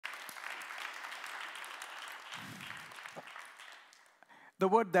The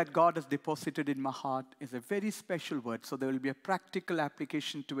word that God has deposited in my heart is a very special word, so there will be a practical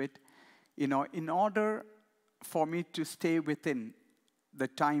application to it. In order for me to stay within the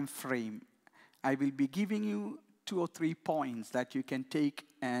time frame, I will be giving you 2 or 3 points that you can take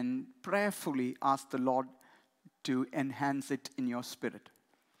and prayerfully ask the Lord to enhance it in your spirit.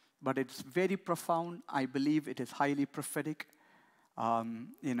 But it's very profound. I believe it is highly prophetic.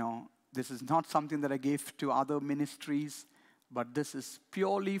 This is not something that I gave to other ministries, but this is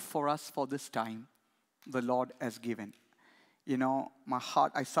purely for us for this time the Lord has given. My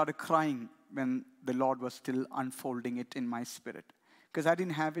heart, I started crying when the Lord was still unfolding it in my spirit. Because I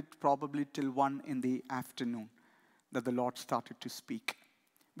didn't have it probably till 1 in the afternoon that the Lord started to speak.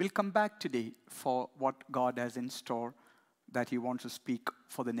 We'll come back today for what God has in store that He wants to speak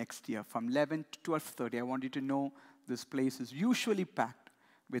for the next year. From 11 to 12:30, I want you to know this place is usually packed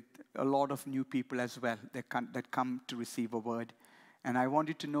with a lot of new people as well that come to receive a word. And I want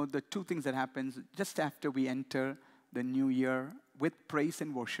you to know the 2 things that happens just after we enter the new year with praise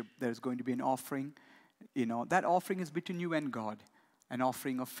and worship. There's going to be an offering. That offering is between you and God, an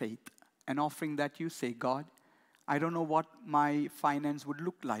offering of faith, an offering that you say, God, I don't know what my finance would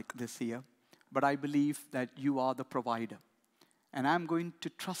look like this year, but I believe that you are the provider. And I'm going to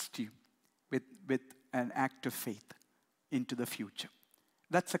trust you with an act of faith into the future.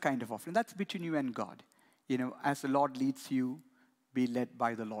 That's the kind of offering. That's between you and God. As the Lord leads you, be led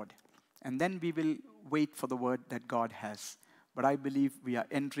by the Lord. And then we will wait for the word that God has. But I believe we are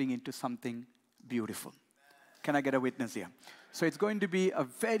entering into something beautiful. Can I get a witness here? So it's going to be a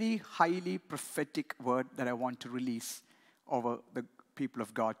very highly prophetic word that I want to release over the people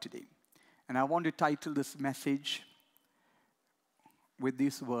of God today. And I want to title this message with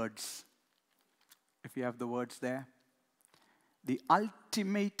these words. If you have the words there. The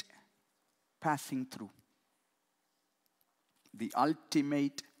ultimate passing through. The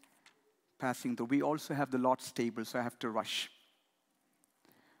ultimate passing through. We also have the Lord's table, so I have to rush.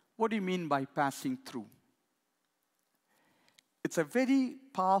 What do you mean by passing through? It's a very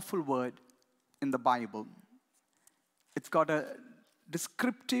powerful word in the Bible. It's got a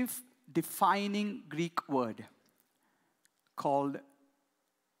descriptive, defining Greek word called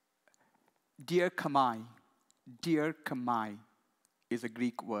diakamai. Diakamai is a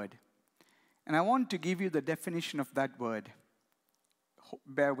Greek word. And I want to give you the definition of that word.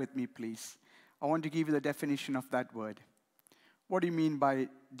 Bear with me, please. I want to give you the definition of that word. What do you mean by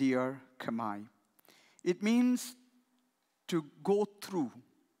diakamai? It means to go through,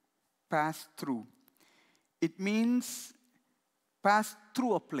 pass through. It means pass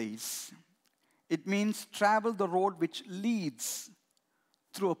through a place. It means travel the road which leads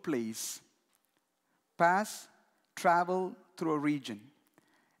through a place. Pass, travel through a region.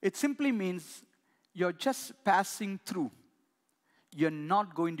 It simply means you're just passing through. You're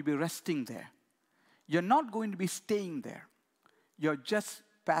not going to be resting there. You're not going to be staying there. You're just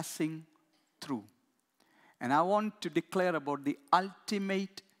passing through. And I want to declare about the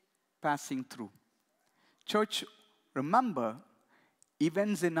ultimate passing through. Church, remember,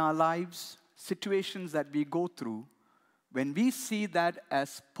 events in our lives, situations that we go through, when we see that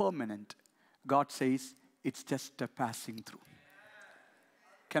as permanent, God says it's just a passing through.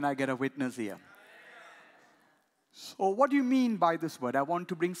 Can I get a witness here? So what do you mean by this word? I want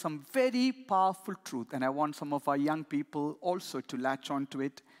to bring some very powerful truth, and I want some of our young people also to latch onto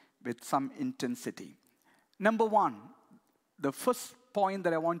it with some intensity. Number 1, the first point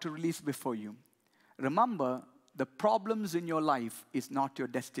that I want to release before you. Remember, the problems in your life is not your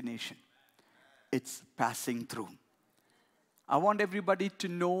destination. It's passing through. I want everybody to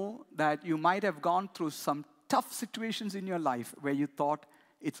know that you might have gone through some tough situations in your life where you thought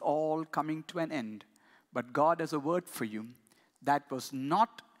it's all coming to an end. But God has a word for you. That was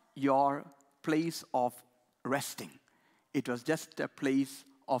not your place of resting. It was just a place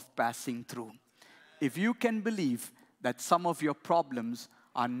of passing through. If you can believe that some of your problems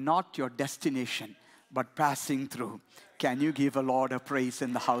are not your destination, but passing through, can you give a Lord a praise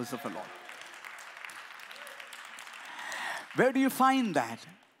in the house of the Lord? Where do you find that?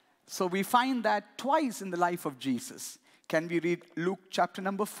 So we find that twice in the life of Jesus. Can we read Luke chapter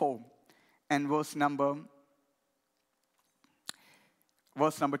number 4 and verse number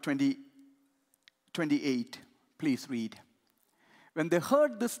 28. Please read. When they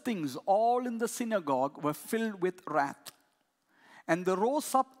heard these things, all in the synagogue were filled with wrath. And they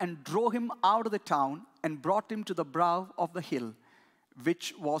rose up and drove him out of the town and brought him to the brow of the hill,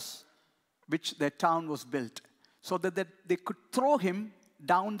 which their town was built, so that they could throw him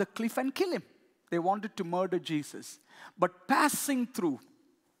down the cliff and kill him. They wanted to murder Jesus. But passing through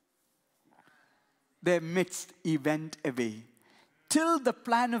their midst, he went away, till the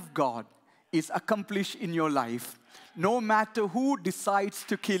plan of God is accomplished in your life, no matter who decides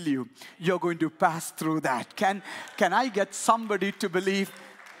to kill you, you're going to pass through that. Can I get somebody to believe?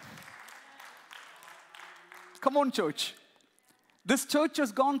 Come on, church. This church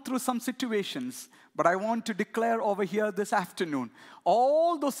has gone through some situations, but I want to declare over here this afternoon,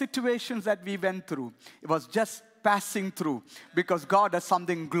 all those situations that we went through, it was just passing through, because God has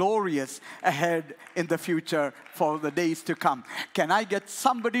something glorious ahead in the future for the days to come. Can I get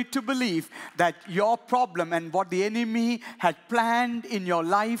somebody to believe that your problem and what the enemy had planned in your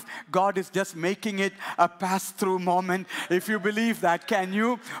life, God is just making it a pass-through moment? If you believe that, can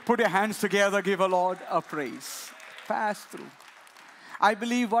you put your hands together, give a Lord a praise? Pass through. I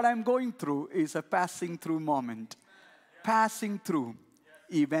believe what I'm going through is a passing through moment. Passing through,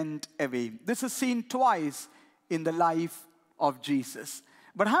 he went away. This is seen twice in the life of Jesus.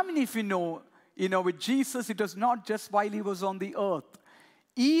 But how many of you know, with Jesus, it was not just while he was on the earth.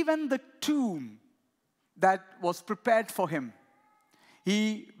 Even the tomb that was prepared for him,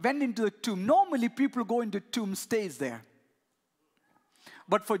 he went into the tomb. Normally, people go into tomb, stays there.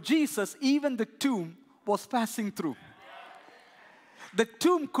 But for Jesus, even the tomb was passing through. The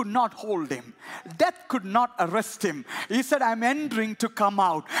tomb could not hold him. Death could not arrest him. He said, I'm entering to come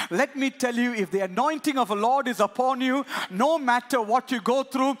out. Let me tell you, if the anointing of the Lord is upon you, no matter what you go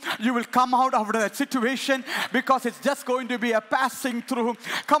through, you will come out of that situation, because it's just going to be a passing through.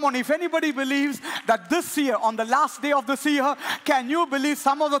 Come on, if anybody believes that this year, on the last day of this year, can you believe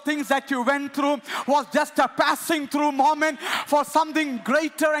some of the things that you went through was just a passing through moment for something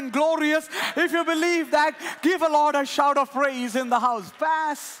greater and glorious? If you believe that, give a Lord a shout of praise in the house.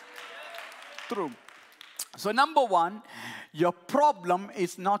 Pass through. So number one, your problem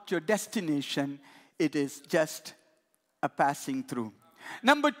is not your destination. It is just a passing through.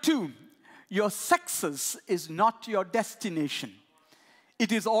 Number two, your success is not your destination.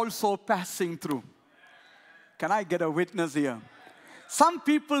 It is also passing through. Can I get a witness here? Some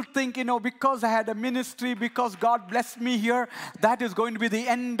people think, because I had a ministry, because God blessed me here, that is going to be the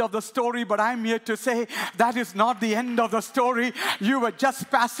end of the story. But I'm here to say that is not the end of the story. You were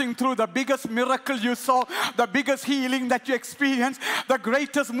just passing through the biggest miracle you saw, the biggest healing that you experienced, the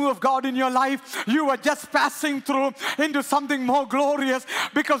greatest move of God in your life. You were just passing through into something more glorious,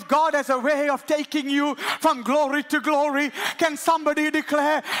 because God has a way of taking you from glory to glory. Can somebody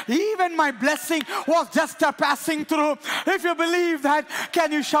declare, even my blessing was just a passing through? If you believe that,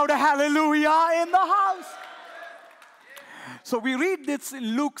 can you shout a hallelujah in the house? So we read this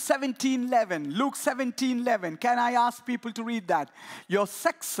in Luke 17:11. Luke 17:11. Can I ask people to read that? Your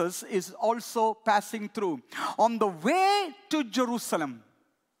success is also passing through. On the way to Jerusalem,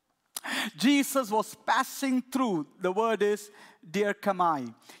 Jesus was passing through. The word is Dear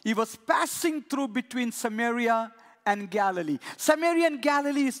Kamai. He was passing through between Samaria and Galilee. Samaria and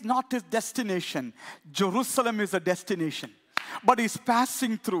Galilee is not his destination. Jerusalem is a destination. But he's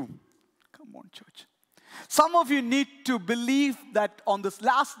passing through. Come on, church. Some of you need to believe that on this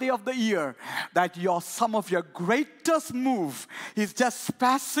last day of the year, that some of your greatest move is just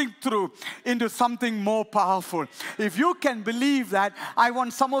passing through into something more powerful. If you can believe that, I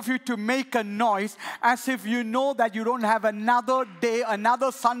want some of you to make a noise as if you know that you don't have another day,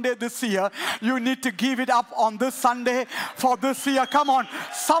 another Sunday this year. You need to give it up on this Sunday for this year. Come on,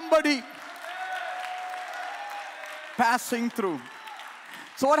 somebody. Passing through.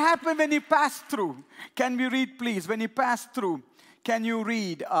 So what happened when he passed through? Can we read, please? When he passed through, can you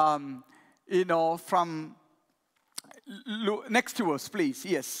read, from next to us, please?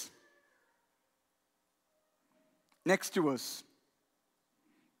 Yes. Next to us.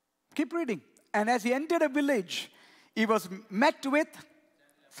 Keep reading. And as he entered a village, he was met with,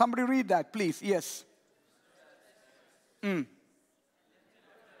 somebody read that, please. Yes.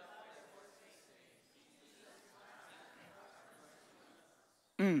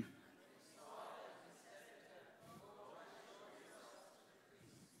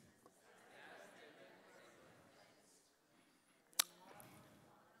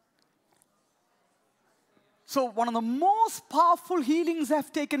 So one of the most powerful healings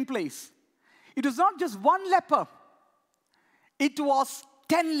have taken place. It was not just one leper. It was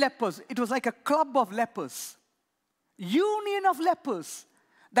 10 lepers. It was like a club of lepers. Union of lepers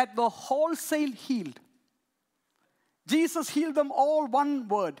that were wholesale healed. Jesus healed them all, one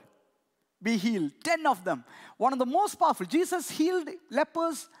word. Be healed. 10 of them. One of the most powerful. Jesus healed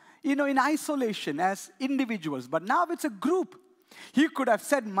lepers, in isolation as individuals. But now it's a group. He could have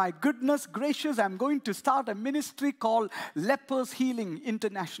said, my goodness gracious, I'm going to start a ministry called Lepers Healing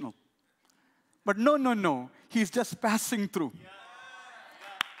International. But no. He's just passing through.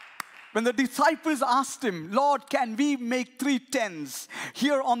 When the disciples asked him, Lord, can we make 3 tents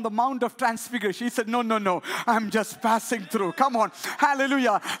here on the Mount of Transfiguration? He said, no, no, no, I'm just passing through. Come on,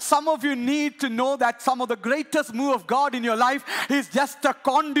 hallelujah. Some of you need to know that some of the greatest move of God in your life is just a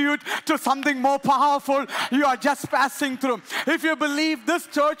conduit to something more powerful. You are just passing through. If you believe this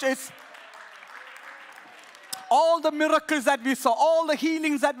church is all the miracles that we saw, all the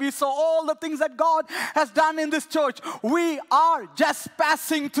healings that we saw, all the things that God has done in this church, we are just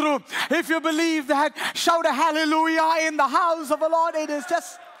passing through. If you believe that, shout a hallelujah in the house of the Lord. It is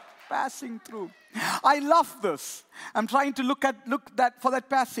just passing through. I love this. I'm trying to look for that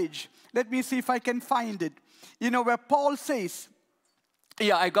passage. Let me see if I can find it. You know, where Paul says,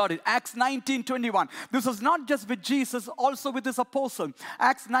 yeah, I got it. Acts 19:21. This was not just with Jesus, also with his apostle.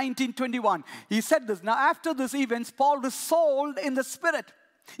 Acts 19:21. He said this. Now, after these events, Paul resolved in the Spirit.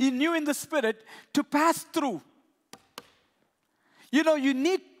 He knew in the Spirit to pass through. You know, you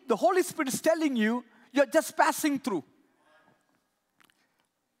need, the Holy Spirit is telling you, you're just passing through.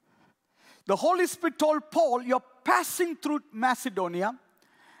 The Holy Spirit told Paul, you're passing through Macedonia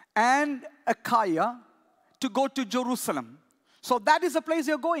and Achaia to go to Jerusalem. So that is the place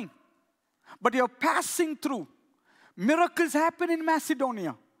you're going. But you're passing through. Miracles happen in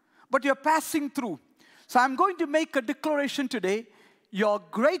Macedonia, but you're passing through. So I'm going to make a declaration today. Your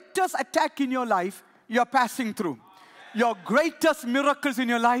greatest attack in your life, you're passing through. Your greatest miracles in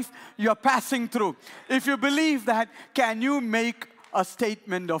your life, you're passing through. If you believe that, can you make a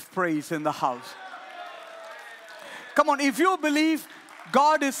statement of praise in the house? Come on, if you believe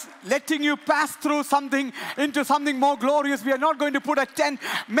God is letting you pass through something into something more glorious, we are not going to put a tent.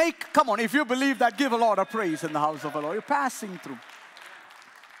 Come on, if you believe that, give a lot of praise in the house of the Lord. You're passing through.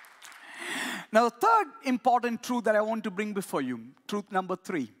 Now, the third important truth that I want to bring before you, truth number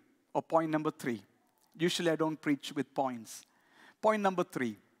 3, or point number 3. Usually I don't preach with points. Point number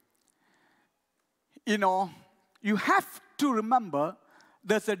 3. You know, you have to remember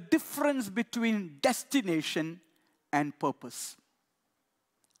there's a difference between destination and purpose.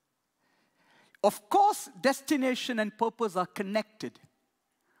 Of course, destination and purpose are connected,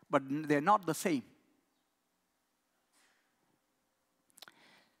 but they're not the same.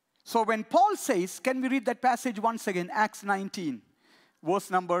 So when Paul says, can we read that passage once again, Acts 19,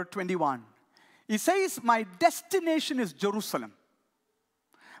 verse number 21. He says, my destination is Jerusalem,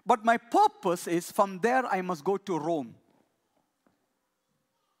 but my purpose is from there I must go to Rome.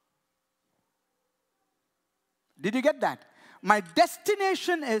 Did you get that? My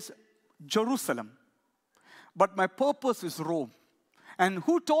destination is Jerusalem, but my purpose is Rome. And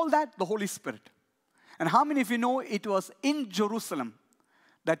who told that? The Holy Spirit. And how many of you know it was in Jerusalem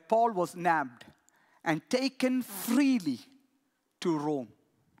that Paul was nabbed and taken freely to Rome?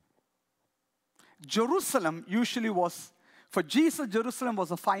 Jerusalem usually was, for Jesus, Jerusalem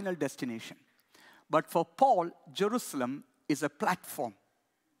was a final destination. But for Paul, Jerusalem is a platform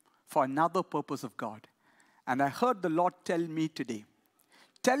for another purpose of God. And I heard the Lord tell me today,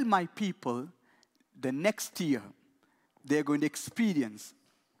 tell my people the next year they're going to experience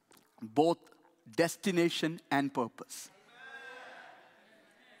both destination and purpose.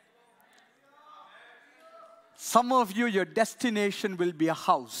 Some of you, your destination will be a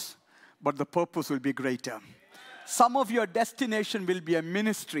house, but the purpose will be greater. Some of your destination will be a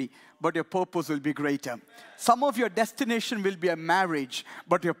ministry, but your purpose will be greater. Some of your destination will be a marriage,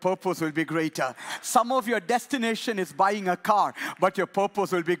 but your purpose will be greater. Some of your destination is buying a car, but your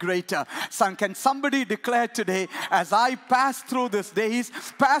purpose will be greater. Can somebody declare today, as I pass through these days,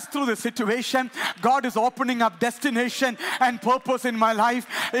 pass through the situation, God is opening up destination and purpose in my life?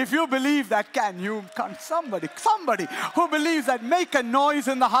 If you believe that, can somebody who believes that, make a noise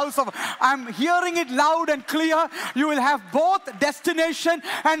in the house of, I'm hearing it loud and clear. You will have both destination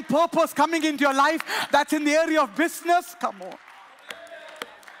and purpose coming into your life. That's in the area of business. Come on.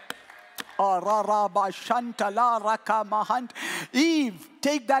 Eve,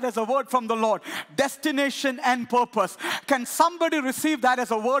 take that as a word from the Lord. Destination and purpose. Can somebody receive that as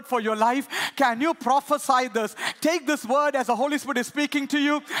a word for your life? Can you prophesy this? Take this word as the Holy Spirit is speaking to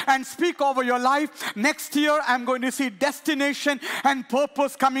you and speak over your life. Next year, I'm going to see destination and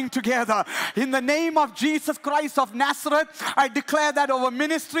purpose coming together. In the name of Jesus Christ of Nazareth, I declare that over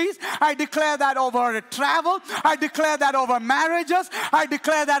ministries. I declare that over travel. I declare that over marriages. I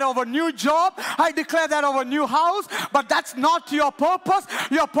declare that over new jobs. I declare that over new house, but that's not your purpose.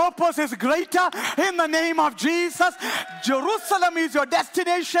 Your purpose is greater in the name of Jesus. Jerusalem is your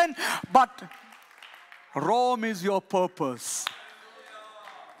destination, but Rome is your purpose.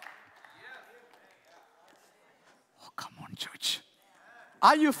 Oh, come on, church.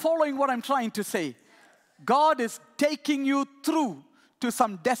 Are you following what I'm trying to say? God is taking you through to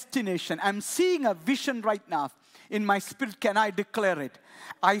some destination. I'm seeing a vision right now. In my spirit, can I declare it?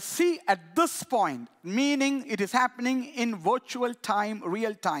 I see at this point, meaning it is happening in virtual time,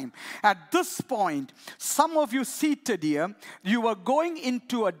 real time. At this point, some of you seated here, you are going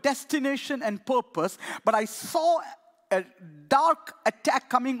into a destination and purpose, but I saw a dark attack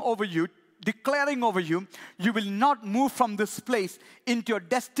coming over you, declaring over you, you will not move from this place into your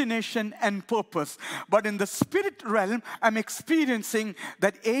destination and purpose. But in the spirit realm, I'm experiencing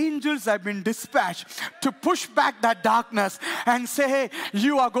that angels have been dispatched to push back that darkness and say, hey,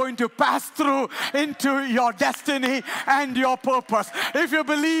 you are going to pass through into your destiny and your purpose. If you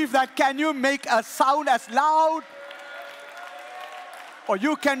believe that, can you make a sound as loud? Or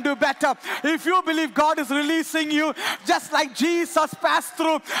you can do better. If you believe God is releasing you, just like Jesus passed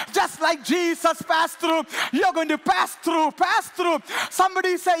through, just like Jesus passed through, you're going to pass through, pass through.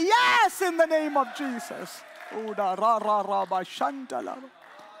 Somebody say, yes, in the name of Jesus.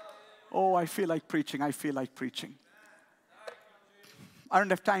 Oh, I feel like preaching. I feel like preaching. I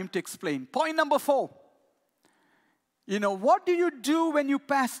don't have time to explain. Point number 4. What do you do when you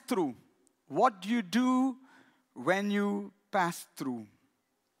pass through? What do you do when you pass through?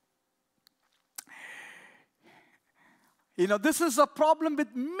 This is a problem with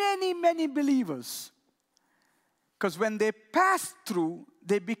many, many believers. Because when they pass through,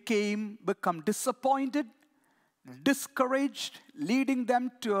 they become disappointed, discouraged, leading them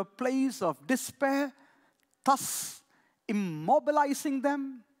to a place of despair, thus immobilizing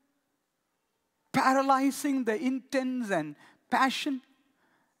them, paralyzing their intents and passion,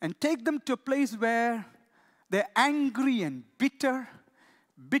 and take them to a place where they're angry and bitter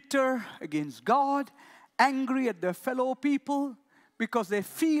against God, angry at their fellow people, because they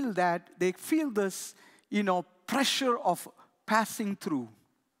feel this, pressure of passing through.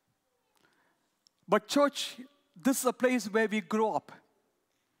 But church, this is a place where we grow up.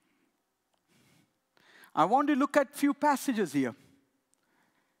 I want to look at a few passages here.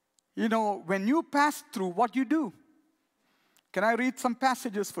 When you pass through, what you do? Can I read some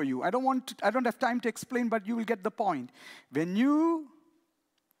passages for you? I don't have time to explain, but you will get the point. When you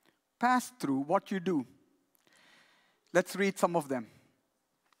pass through, what you do? Let's read some of them.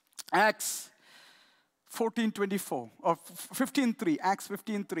 Acts 14:24 or 15:3. Acts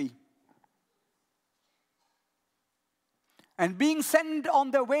 15:3. And being sent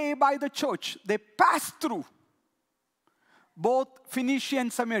on their way by the church, they passed through both Phoenicia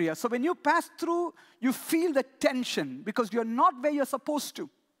and Samaria. So when you pass through, you feel the tension because you're not where you're supposed to.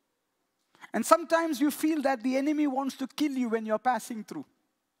 And sometimes you feel that the enemy wants to kill you when you're passing through.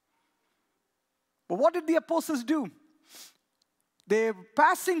 But what did the apostles do? They're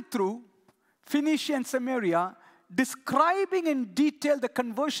passing through Phoenicia and Samaria, describing in detail the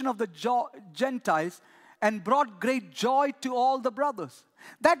conversion of the Gentiles, and brought great joy to all the brothers.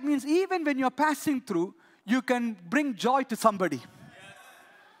 That means even when you're passing through, you can bring joy to somebody.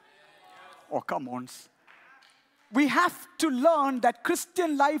 Oh, come on. We have to learn that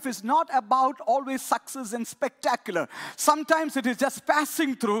Christian life is not about always success and spectacular. Sometimes it is just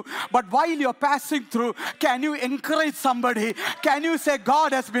passing through, but while you're passing through, can you encourage somebody? Can you say,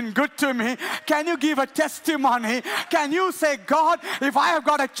 God has been good to me? Can you give a testimony? Can you say, God, if I have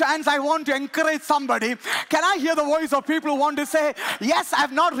got a chance, I want to encourage somebody? Can I hear the voice of people who want to say, yes,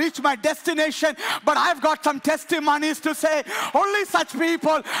 I've not reached my destination, but I've got some testimonies to say? Only such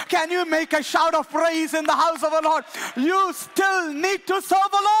people. Can you make a shout of praise in the house of the Lord? You still need to serve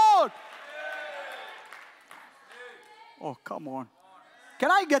the Lord. Oh, come on. Can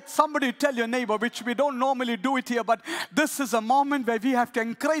I get somebody to tell your neighbor, which we don't normally do it here, but this is a moment where we have to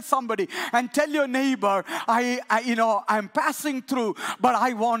encourage somebody and tell your neighbor, I'm passing through, but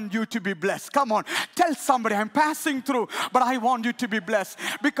I want you to be blessed. Come on, tell somebody, I'm passing through, but I want you to be blessed.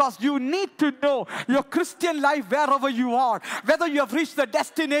 Because you need to know your Christian life wherever you are, whether you have reached the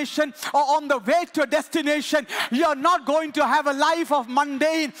destination or on the way to a destination, you're not going to have a life of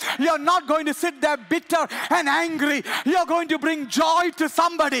mundane. You're not going to sit there bitter and angry. You're going to bring joy to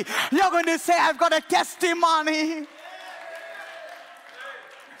somebody. You're going to say, I've got a testimony.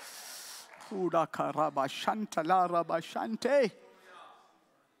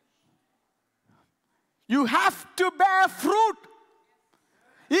 You have to bear fruit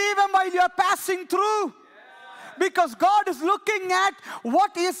even while you're passing through. Because God is looking at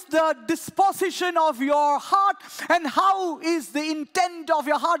what is the disposition of your heart and how is the intent of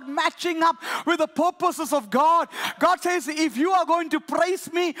your heart matching up with the purposes of God. God says, if you are going to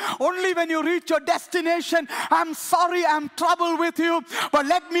praise me only when you reach your destination, I'm sorry, I'm troubled with you. But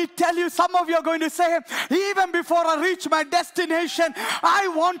let me tell you, some of you are going to say, even before I reach my destination,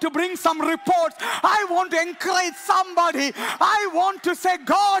 I want to bring some reports. I want to encourage somebody. I want to say,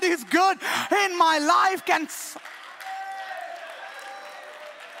 God is good in my life.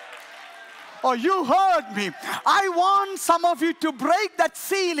 Oh, you heard me. I want some of you to break that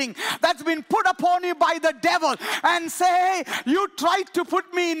ceiling that's been put upon you by the devil and say, hey, you tried to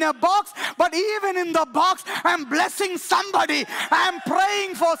put me in a box, but even in the box, I'm blessing somebody. I'm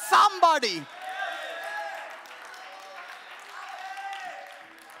praying for somebody.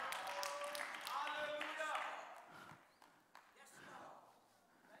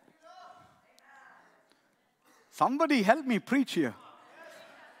 Somebody help me preach here.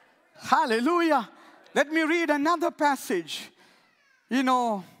 Hallelujah. Let me read another passage. You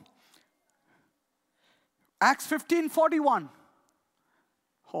know, Acts 15:41.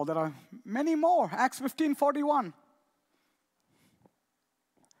 Oh, there are many more. Acts 15:41.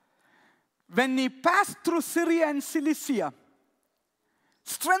 When he passed through Syria and Cilicia,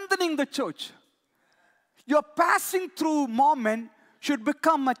 strengthening the church. Your passing through moment should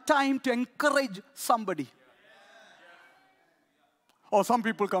become a time to encourage somebody. Or some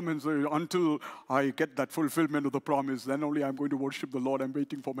people come and say, until I get that fulfillment of the promise, then only I'm going to worship the Lord. I'm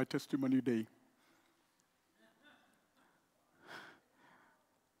waiting for my testimony day.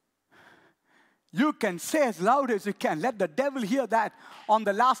 You can say as loud as you can. Let the devil hear that on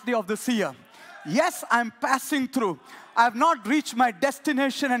the last day of this year. Yes, I'm passing through. I have not reached my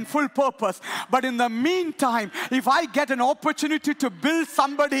destination and full purpose. But in the meantime, if I get an opportunity to build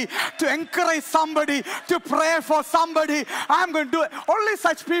somebody, to encourage somebody, to pray for somebody, I'm going to do it. Only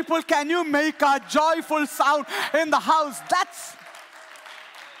such people can you make a joyful sound in the house. That's...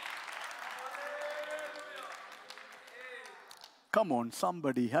 Come on,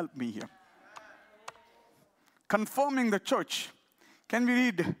 somebody help me here. Confirming the church. Can we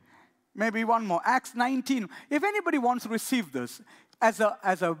read maybe one more? Acts 19. If anybody wants to receive this as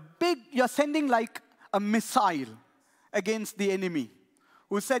a big, you're sending like a missile against the enemy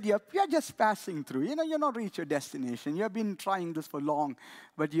who said, you're just passing through. You know, you're not reached your destination. You've been trying this for long,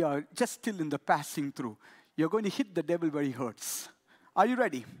 but you're just still in the passing through. You're going to hit the devil where he hurts. Are you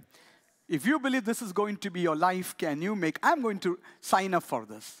ready? If you believe this is going to be your life, can you make, I'm going to sign up for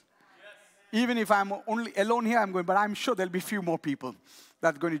this. Even if I'm only alone here, I'm going, but I'm sure there'll be a few more people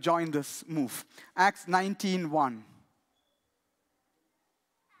that's going to join this move. Acts 19:1.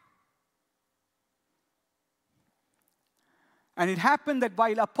 And it happened that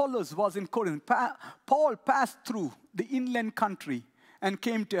while Apollos was in Corinth, Paul passed through the inland country and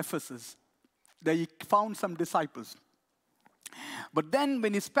came to Ephesus. There he found some disciples. But then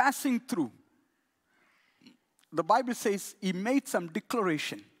when he's passing through, the Bible says he made some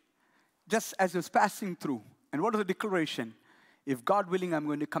declaration just as he was passing through. And what was the declaration? If God willing, I'm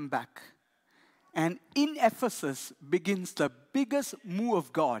going to come back. And in Ephesus begins the biggest move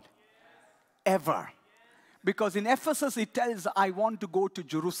of God ever. Because in Ephesus, it tells, I want to go to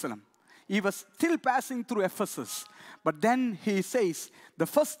Jerusalem. He was still passing through Ephesus. But then he says, the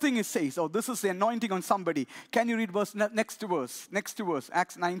first thing he says, oh, this is the anointing on somebody. Can you read verse, next verse,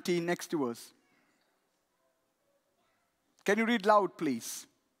 Acts 19, next verse. Can you read loud, please?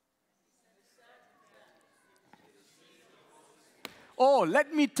 Oh,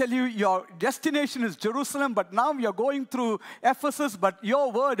 let me tell you, your destination is Jerusalem, but now you're going through Ephesus, but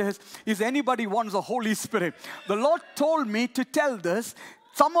your word is anybody wants the Holy Spirit. The Lord told me to tell this.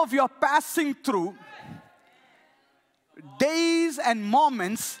 Some of you are passing through days and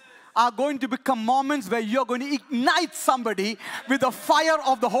moments are going to become moments where you're going to ignite somebody with the fire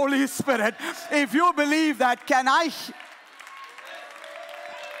of the Holy Spirit. If you believe that, can I...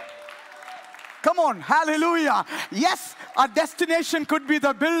 Come on, hallelujah. Yes, our destination could be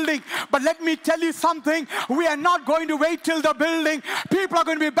the building, but let me tell you something. We are not going to wait till the building. People are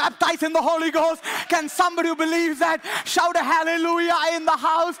going to be baptized in the Holy Ghost. Can somebody who believes that shout a hallelujah in the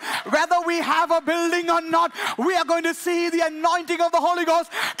house? Whether we have a building or not, we are going to see the anointing of the Holy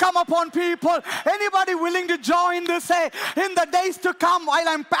Ghost come upon people. Anybody willing to join this? Say, in the days to come, while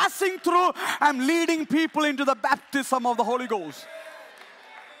I'm passing through, I'm leading people into the baptism of the Holy Ghost.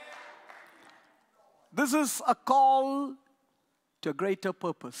 This is a call to a greater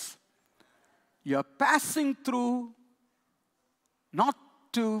purpose. You're passing through not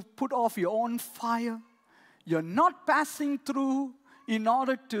to put off your own fire. You're not passing through in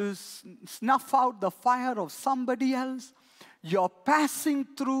order to snuff out the fire of somebody else. You're passing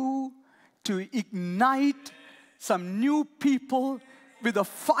through to ignite some new people with the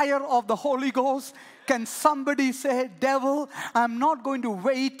fire of the Holy Ghost. Can somebody say, devil, I'm not going to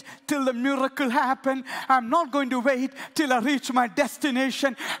wait till the miracle happens. I'm not going to wait till I reach my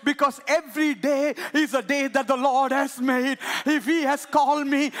destination, because every day is a day that the Lord has made. If He has called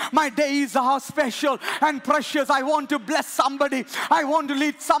me, my days are special and precious. I want to bless somebody. I want to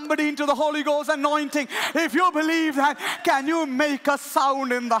lead somebody into the Holy Ghost anointing. If you believe that, can you make a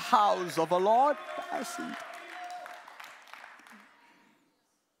sound in the house of the Lord?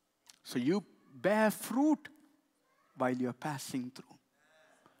 So you bear fruit while you're passing through.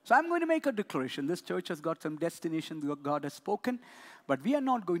 So I'm going to make a declaration. This church has got some destination that God has spoken, but we are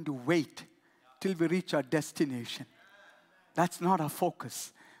not going to wait till we reach our destination. That's not our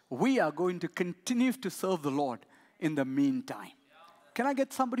focus. We are going to continue to serve the Lord in the meantime. Can I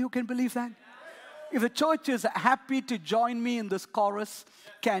get somebody who can believe that? If the church is happy to join me in this chorus,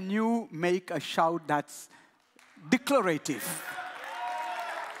 can you make a shout that's declarative?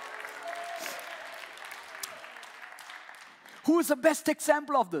 Who is the best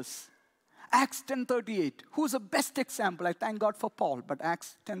example of this? Acts 10:38. Who is the best example? I thank God for Paul, but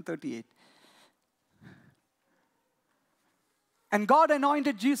Acts 10:38. And God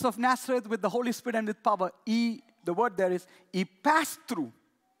anointed Jesus of Nazareth with the Holy Spirit and with power. The word there is, He passed through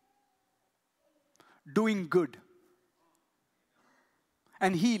doing good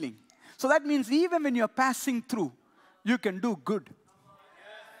and healing. So that means even when you're passing through, you can do good.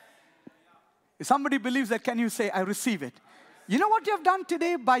 If somebody believes that, can you say, I receive it? You know what you have done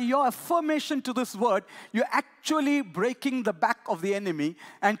today? By your affirmation to this word, you're actually breaking the back of the enemy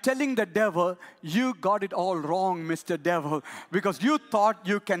and telling the devil, you got it all wrong, Mr. Devil, because you thought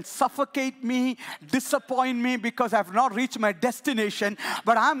you can suffocate me, disappoint me because I've not reached my destination.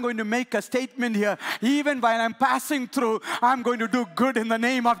 But I'm going to make a statement here. Even while I'm passing through, I'm going to do good in the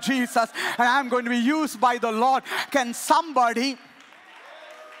name of Jesus, and I'm going to be used by the Lord. Can somebody...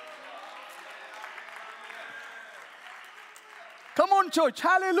 Come on, church.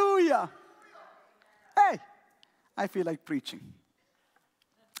 Hallelujah. Hey, I feel like preaching.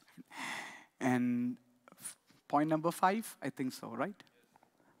 And point number 5, I think so, right?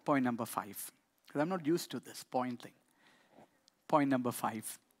 Point number 5. Because I'm not used to this point thing. Point number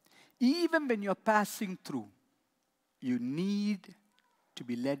 5. Even when you're passing through, you need to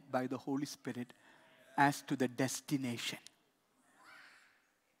be led by the Holy Spirit as to the destination.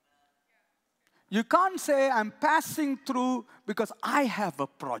 You can't say, I'm passing through because I have a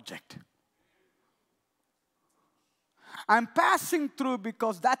project. I'm passing through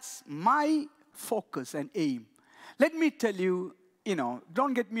because that's my focus and aim. Let me tell you,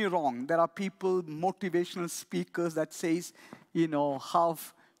 don't get me wrong. There are people, motivational speakers that says, how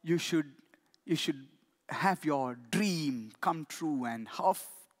you should have your dream come true, and how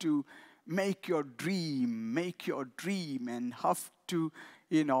to make your dream, and how to,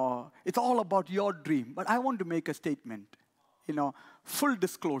 it's all about your dream. But I want to make a statement, full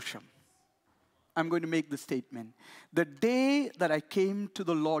disclosure. I'm going to make the statement. The day that I came to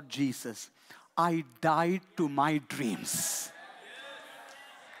the Lord Jesus, I died to my dreams.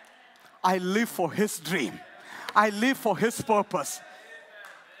 I live for His dream. I live for His purpose.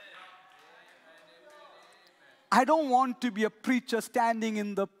 I don't want to be a preacher standing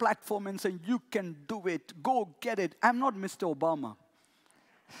in the platform and saying, you can do it, go get it. I'm not Mr. Obama.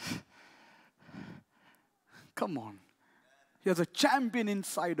 Come on. There's a champion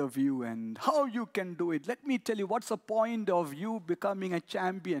inside of you, and how you can do it. Let me tell you, what's the point of you becoming a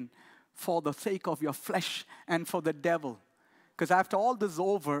champion for the sake of your flesh and for the devil? Because after all this is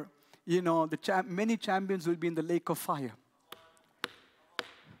over, many champions will be in the lake of fire.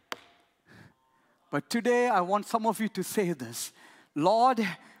 But today, I want some of you to say this. Lord,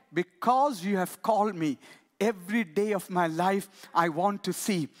 because you have called me, every day of my life, I want to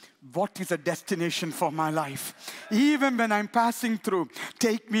see what is a destination for my life. Even when I'm passing through,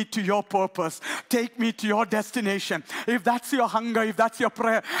 take me to your purpose. Take me to your destination. If that's your hunger, if that's your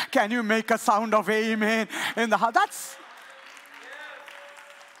prayer, can you make a sound of amen in the house? That's...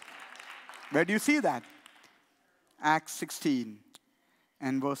 Where do you see that? Acts 16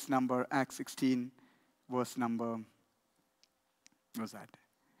 and Acts 16, verse number, what was that?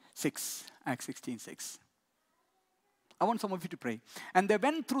 6, Acts 16, 6. I want some of you to pray. And they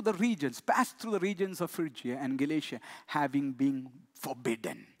went through the regions, passed through the regions of Phrygia and Galatia, having been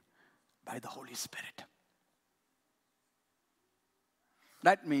forbidden by the Holy Spirit.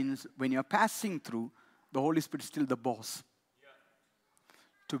 That means when you're passing through, the Holy Spirit is still the boss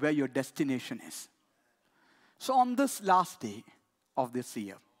to where your destination is. So on this last day of this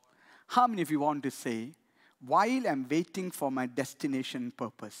year. How many of you want to say, while I'm waiting for my destination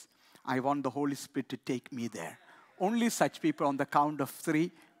purpose, I want the Holy Spirit to take me there? Only such people on the count of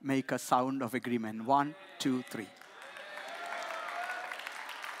 3 make a sound of agreement. 1, 2, 3.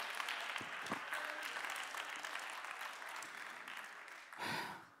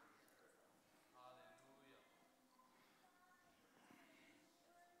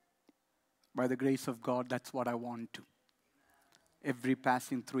 By the grace of God, that's what I want to. Every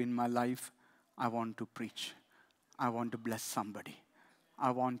passing through in my life, I want to preach. I want to bless somebody.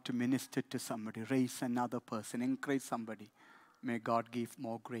 I want to minister to somebody, raise another person, encourage somebody. May God give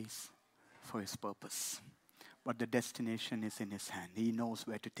more grace for His purpose. But the destination is in His hand. He knows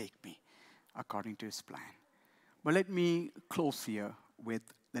where to take me according to His plan. But let me close here with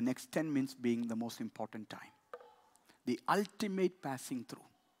the next 10 minutes being the most important time. The ultimate passing through.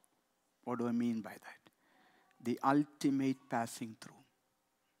 What do I mean by that? The ultimate passing through.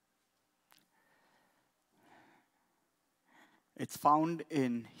 It's found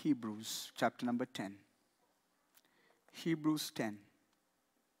in Hebrews chapter number 10. Hebrews 10.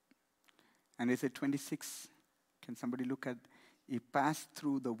 And is it 26? Can somebody look at, He passed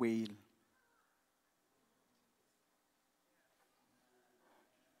through the veil.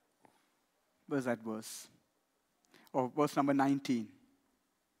 Where's that verse? Or verse number 19.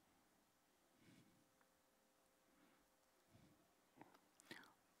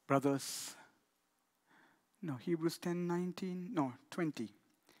 Brothers, no, Hebrews 10, 19, no, 20.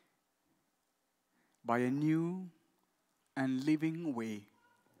 By a new and living way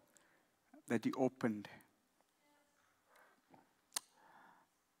that He opened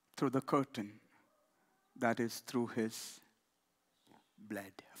through the curtain, that is through His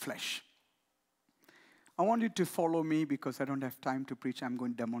blood, flesh. I want you to follow me because I don't have time to preach. I'm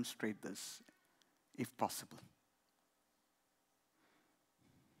going to demonstrate this, if possible.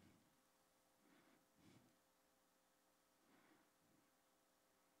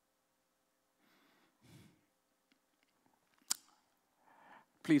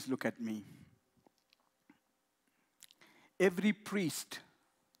 Please look at me. Every priest,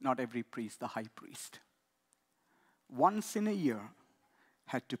 not every priest, the high priest, once in a year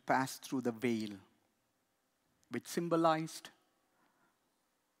had to pass through the veil, which symbolized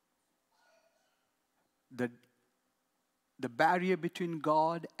the barrier between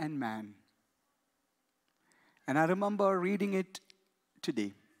God and man. And I remember reading it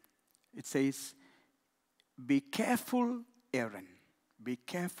today. It says, be careful, Aaron,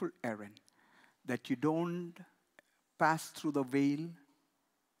 that you don't pass through the veil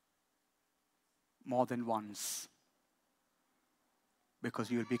more than once,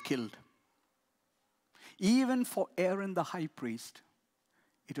 because you'll be killed. Even for Aaron the high priest,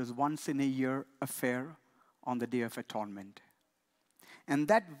 it was once in a year affair on the Day of Atonement. And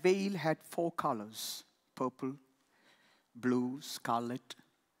that veil had 4 colors, purple, blue, scarlet,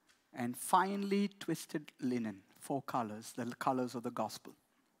 and finely twisted linen. 4 colors, the colors of the gospel,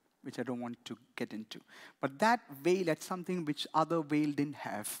 which I don't want to get into. But that veil had something which other veil didn't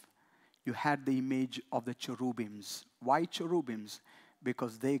have. You had the image of the cherubims. Why cherubims?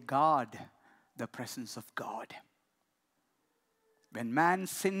 Because they guard the presence of God. When man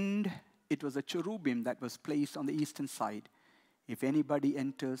sinned, it was a cherubim that was placed on the eastern side. If anybody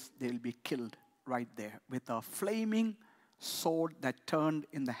enters, they'll be killed right there with a flaming sword that turned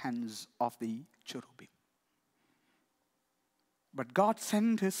in the hands of the cherubim. But God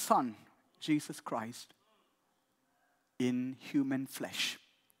sent His Son, Jesus Christ, in human flesh.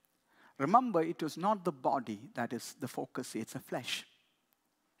 Remember, it was not the body that is the focus, it's a flesh.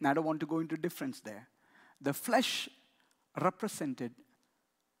 Now, I don't want to go into difference there. The flesh represented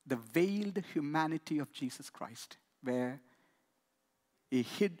the veiled humanity of Jesus Christ, where He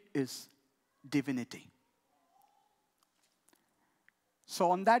hid His divinity. So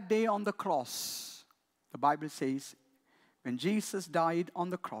on that day on the cross, the Bible says, when Jesus died on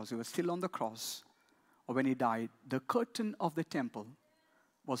the cross, He was still on the cross, or when He died, the curtain of the temple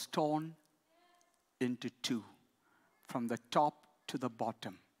was torn into 2, from the top to the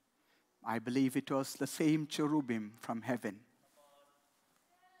bottom. I believe it was the same cherubim from heaven,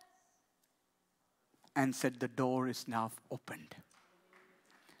 and said, the door is now opened.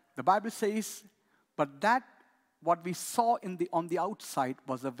 The Bible says, but that what we saw on the outside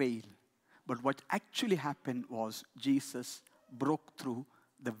was a veil. But what actually happened was Jesus broke through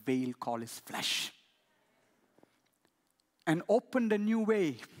the veil called His flesh and opened a new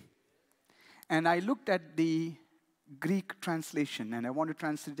way. And I looked at the Greek translation, and I want to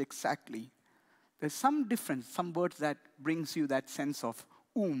translate it exactly. There's some difference, some words that brings you that sense of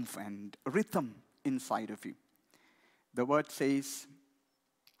oomph and rhythm inside of you. The word says,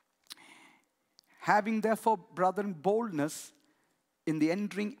 Having therefore, brethren, boldness in the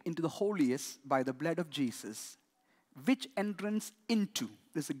entering into the holiest by the blood of Jesus, which entrance into,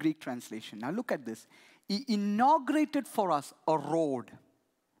 this is a Greek translation. Now look at this. He inaugurated for us a road,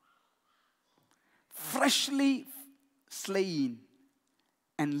 freshly slain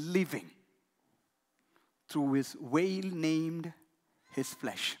and living through his veil named his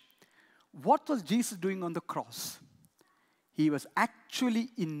flesh. What was Jesus doing on the cross? He was actually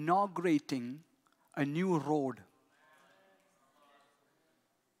inaugurating a new road.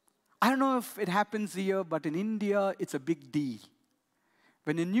 I don't know if it happens here, but in India, it's a big deal.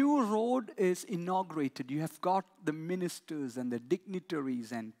 When a new road is inaugurated, you have got the ministers and the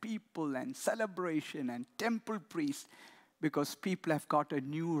dignitaries and people and celebration and temple priests, because people have got a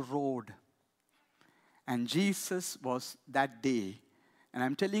new road. And Jesus was that day. And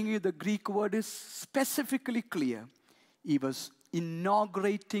I'm telling you, the Greek word is specifically clear. He was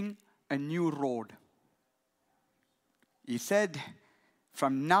inaugurating a new road. He said,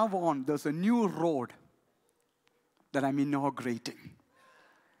 from now on, there's a new road that I'm inaugurating.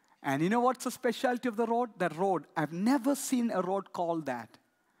 And you know what's the specialty of the road? That road, I've never seen a road called that.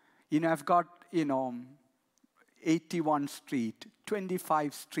 I've got, 81 Street,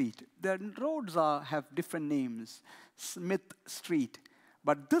 25 Street. The roads have different names. Smith Street.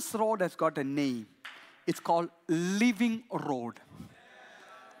 But this road has got a name. It's called Living Road.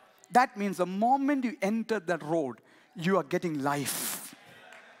 That means the moment you enter that road, you are getting life.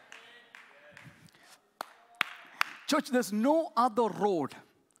 Church, there's no other road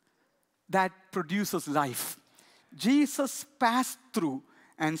that produces life. Jesus passed through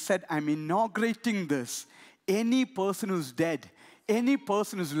and said, I'm inaugurating this. Any person who's dead, any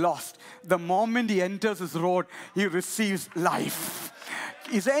person who's lost, the moment he enters this road, he receives life.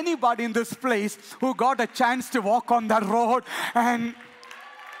 Is there anybody in this place who got a chance to walk on that road? And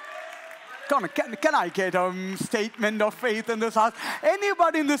come on, can I get a statement of faith in this house?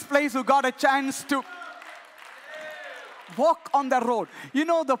 Anybody in this place who got a chance to walk on that road?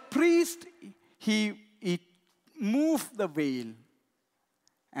 The priest, he moved the veil,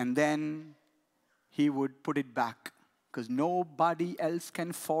 and then he would put it back, because nobody else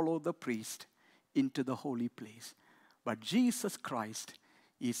can follow the priest into the holy place. But Jesus Christ,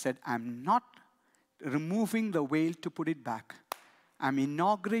 he said, I'm not removing the veil to put it back. I'm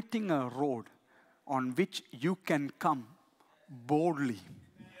inaugurating a road on which you can come boldly,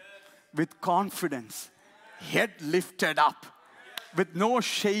 with confidence, head lifted up, with no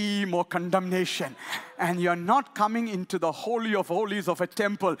shame or condemnation. And you're not coming into the Holy of Holies of a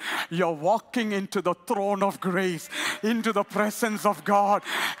temple. You're walking into the throne of grace, into the presence of God.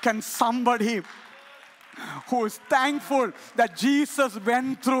 Can somebody who is thankful that Jesus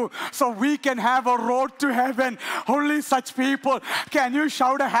went through so we can have a road to heaven, only such people, can you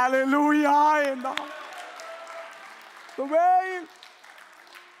shout a hallelujah in the way?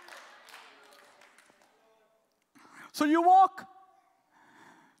 So you walk.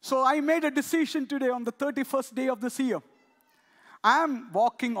 So I made a decision today on the 31st day of this year. I'm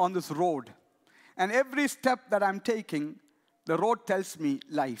walking on this road. And every step that I'm taking, the road tells me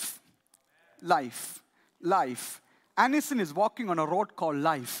life. Life. Life. Anison is walking on a road called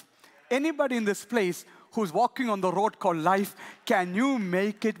life. Anybody in this place who's walking on the road called life, can you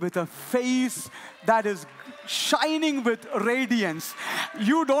make it with a face that is shining with radiance?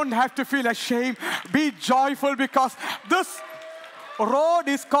 You don't have to feel ashamed. Be joyful, because this road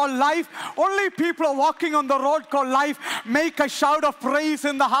is called life. Only people who are walking on the road called life make a shout of praise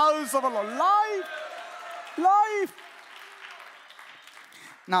in the house of the Lord. Life. Life.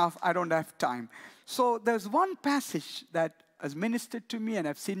 Now, I don't have time. So there's one passage that has ministered to me, and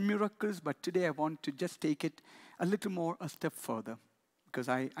I've seen miracles, but today I want to just take it a little more, a step further, because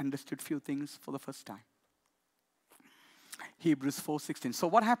I understood few things for the first time. Hebrews 4:16. So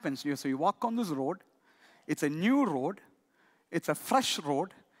what happens here? So you walk on this road. It's a new road. It's a fresh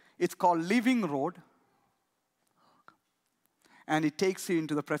road. It's called Living Road. And it takes you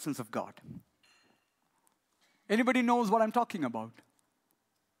into the presence of God. Anybody knows what I'm talking about?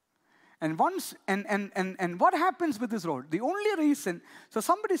 And what happens with this road? The only reason, so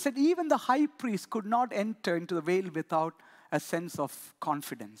somebody said even the high priest could not enter into the veil without a sense of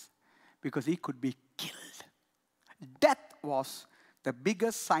confidence, because he could be killed. Death was the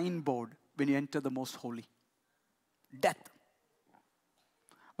biggest signboard when you enter the most holy. Death.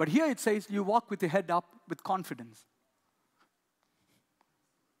 But here it says you walk with your head up with confidence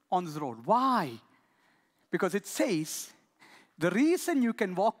on this road. Why? Because it says the reason you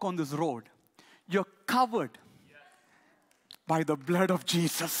can walk on this road, you're covered by the blood of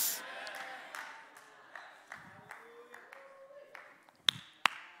Jesus.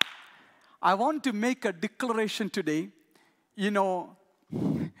 I want to make a declaration today. You know,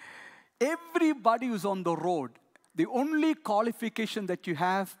 everybody who's on the road, the only qualification that you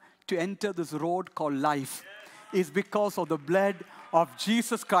have to enter this road called life is because of the blood of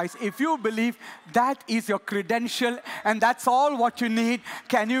Jesus Christ. If you believe that is your credential and that's all what you need,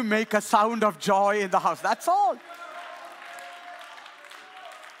 can you make a sound of joy in the house? That's all.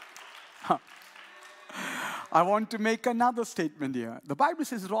 I want to make another statement here. The Bible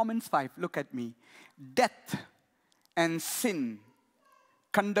says, Romans 5, look at me. Death and sin,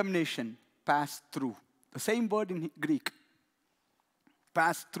 condemnation passed through. The same word in Greek.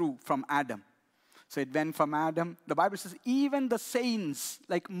 Passed through from Adam. So it went from Adam. The Bible says even the saints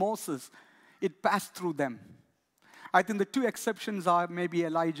like Moses, it passed through them. I think the two exceptions are maybe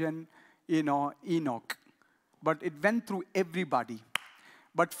Elijah and Enoch. But it went through everybody.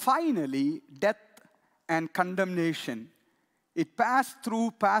 But finally, death and condemnation, it passed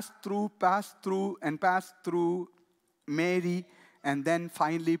through, and passed through Mary, and then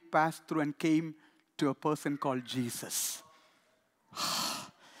finally passed through and came to a person called Jesus.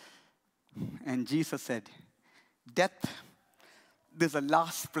 And Jesus said, death, there's a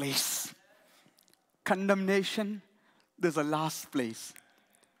last place. Condemnation, there's a last place.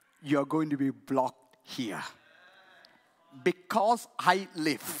 You're going to be blocked here. Because I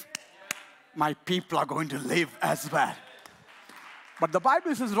live, my people are going to live as well. But the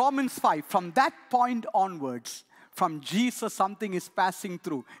Bible says, Romans 5, from that point onwards, from Jesus, something is passing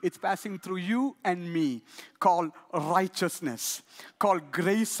through. It's passing through you and me, called righteousness, called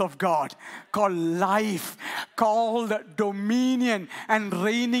grace of God, called life, called dominion and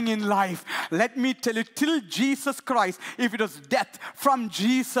reigning in life. Let me tell you, till Jesus Christ, if it was death, from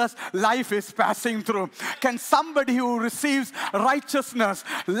Jesus, life is passing through. Can somebody who receives righteousness,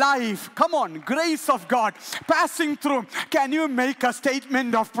 life, come on, grace of God, passing through, can you make a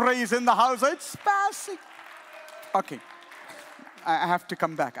statement of praise in the house? It's passing. Okay, I have to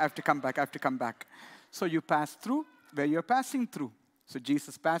come back. So you pass through where you're passing through. So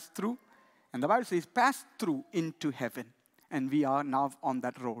Jesus passed through, and the Bible says passed through into heaven. And we are now on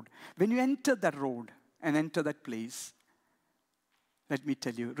that road. When you enter that road and enter that place, let me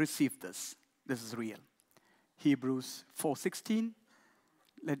tell you, receive this. This is real. Hebrews 4:16.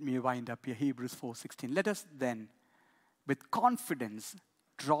 Let me wind up here. Hebrews 4:16. Let us then, with confidence,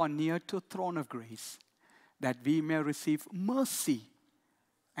 draw near to the throne of grace, that we may receive mercy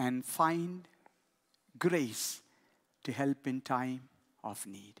and find grace to help in time of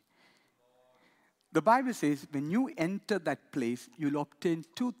need. The Bible says when you enter that place, you'll obtain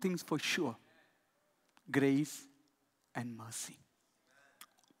two things for sure: grace and mercy.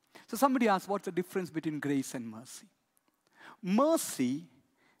 So somebody asked, what's the difference between grace and mercy? Mercy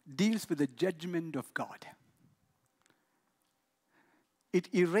deals with the judgment of God.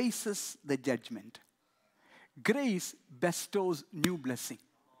 It erases the judgment. Grace bestows new blessing.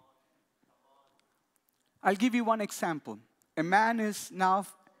 I'll give you one example. A man is now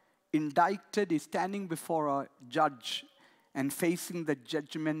indicted, is standing before a judge and facing the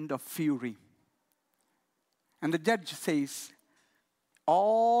judgment of fury. And the judge says,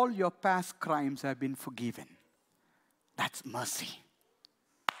 all your past crimes have been forgiven. That's mercy.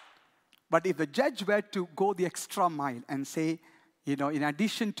 But if the judge were to go the extra mile and say, in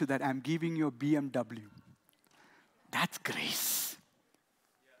addition to that, I'm giving you a BMW, that's grace.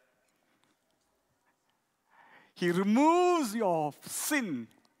 He removes your sin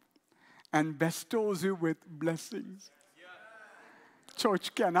and bestows you with blessings.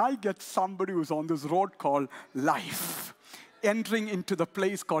 Church, can I get somebody who's on this road called life, entering into the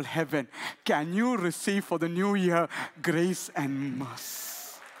place called heaven? Can you receive for the new year grace and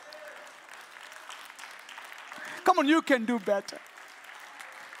mercy? Come on, you can do better.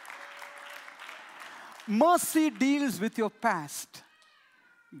 Mercy deals with your past.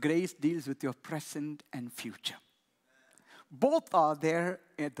 Grace deals with your present and future. Both are there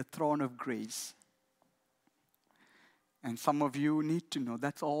at the throne of grace. And some of you need to know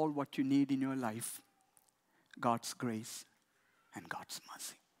that's all what you need in your life: God's grace and God's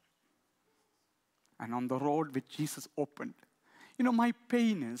mercy. And on the road which Jesus opened, my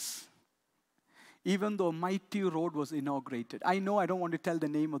pain is, even though Mighty Road was inaugurated, I know I don't want to tell the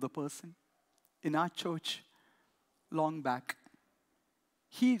name of the person. In our church, long back,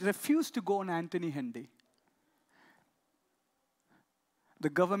 he refused to go on Anthony Henday. The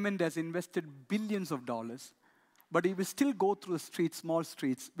government has invested billions of dollars, but he will still go through the streets, small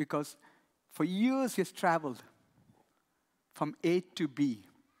streets, because for years he has traveled from A to B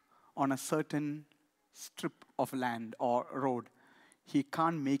on a certain strip of land or road. He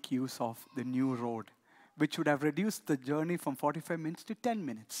can't make use of the new road, which would have reduced the journey from 45 minutes to 10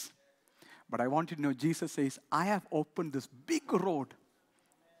 minutes. But I want you to know, Jesus says, I have opened this big road,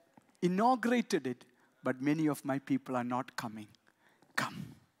 inaugurated it, but many of my people are not coming.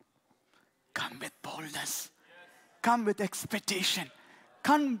 Come. Come with boldness. Come with expectation.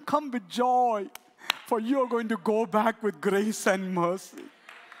 Come with joy. For you are going to go back with grace and mercy.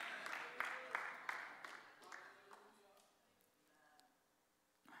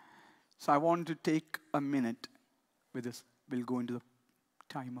 So I want to take a minute with this. We'll go into the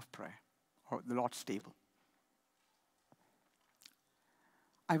time of prayer or the Lord's table.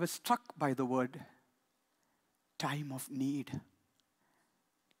 I was struck by the word time of need.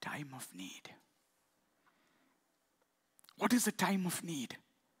 Time of need. What is the time of need?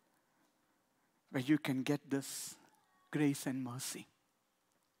 Where you can get this grace and mercy.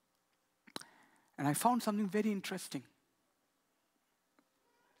 And I found something very interesting.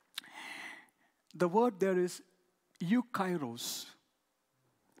 The word there is eukairos.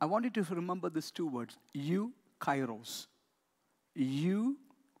 I want you to remember these two words. Eukairos.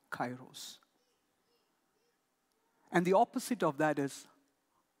 Eukairos. And the opposite of that is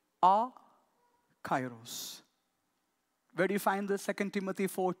akairos. Where do you find this? 2 Timothy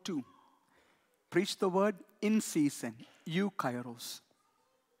 4:2. Preach the word in season. Eukairos.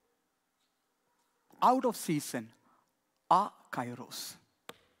 Out of season. Akairos.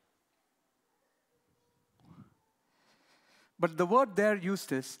 But the word there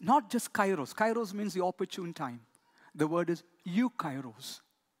used is not just kairos. Kairos means the opportune time. The word is eukairos.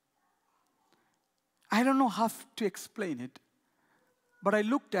 I don't know how to explain it, but I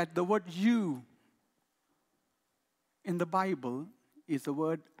looked at the word you in the Bible is the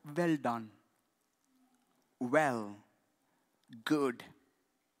word well done, well, good.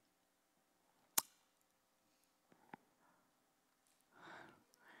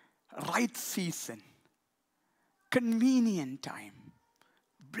 Right season. Convenient time,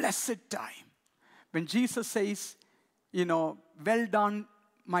 blessed time. When Jesus says, well done,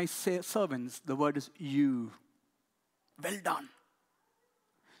 my servants, the word is you. Well done.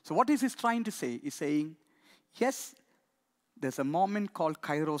 So what is he trying to say? He's saying, yes, there's a moment called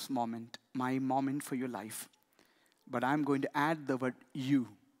Kairos moment, my moment for your life. But I'm going to add the word you,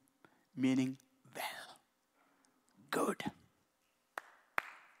 meaning well, good,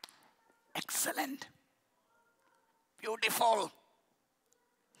 excellent. Beautiful.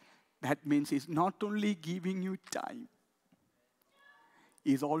 That means he's not only giving you time,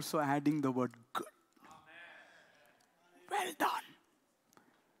 he's also adding the word good. Well done.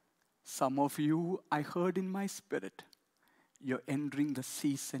 Some of you, I heard in my spirit, you're entering the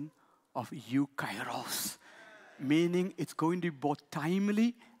season of eukairos, meaning it's going to be both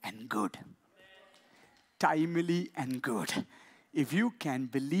timely and good. Timely and good. If you can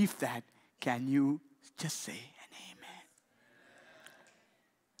believe that, can you just say,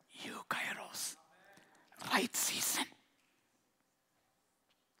 Kairos, right season.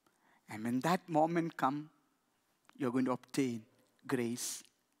 And when that moment comes, you're going to obtain grace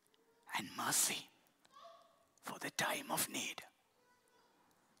and mercy for the time of need.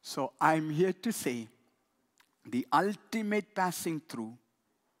 So I'm here to say the ultimate passing through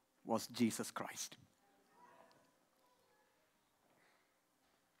was Jesus Christ.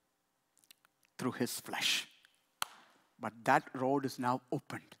 Through his flesh. But that road is now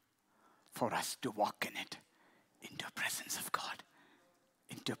opened for us to walk in it, into the presence of God,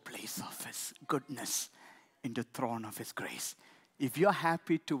 into a place of his goodness, into the throne of his grace. If you're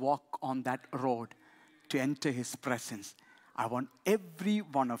happy to walk on that road, to enter his presence, I want every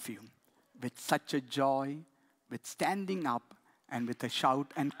one of you with such a joy, with standing up and with a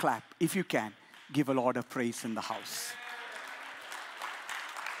shout and clap, if you can, give a Lord of praise in the house.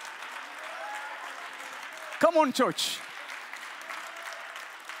 Come on, church.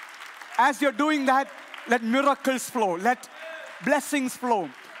 As you're doing that, let miracles flow. Let blessings flow.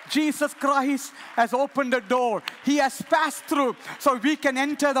 Jesus Christ has opened the door. He has passed through so we can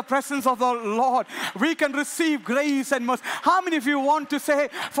enter the presence of the Lord. We can receive grace and mercy. How many of you want to say,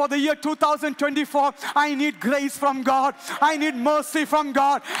 for the year 2024, I need grace from God. I need mercy from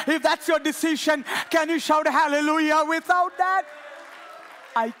God. If that's your decision, can you shout hallelujah? Without that,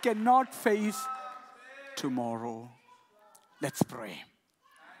 I cannot face tomorrow. Let's pray.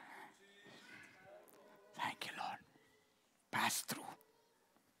 Thank you, Lord. Pass through.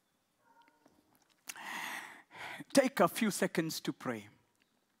 Take a few seconds to pray.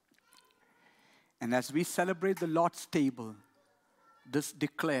 And as we celebrate the Lord's table, this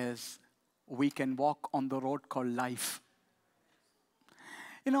declares we can walk on the road called life.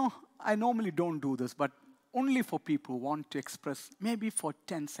 I normally don't do this, but only for people who want to express, maybe for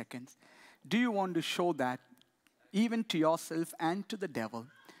 10 seconds. Do you want to show that, even to yourself and to the devil,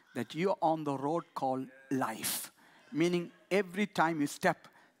 that you're on the road called life. Meaning every time you step,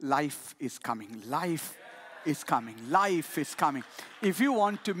 life is coming. Life is coming. Life is coming. If you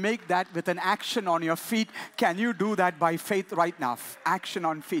want to make that with an action on your feet, can you do that by faith right now? Action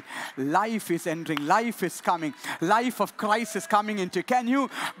on feet. Life is entering. Life is coming. Life of Christ is coming into. Can you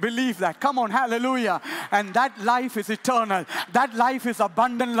believe that? Come on, hallelujah. And that life is eternal. That life is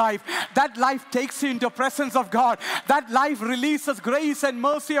abundant life. That life takes you into the presence of God. That life releases grace and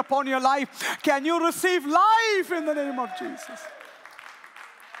mercy upon your life. Can you receive life in the name of Jesus?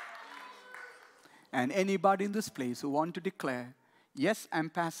 And anybody in this place who want to declare, yes, I'm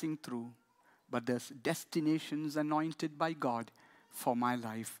passing through, but there's destinations anointed by God for my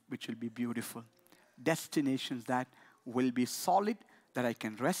life, which will be beautiful. Destinations that will be solid, that I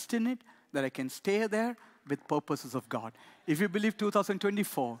can rest in it, that I can stay there with purposes of God. If you believe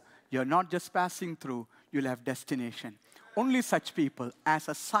 2024, you're not just passing through, you'll have destination. Only such people, as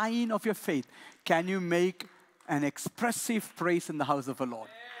a sign of your faith, can you make an expressive praise in the house of the Lord.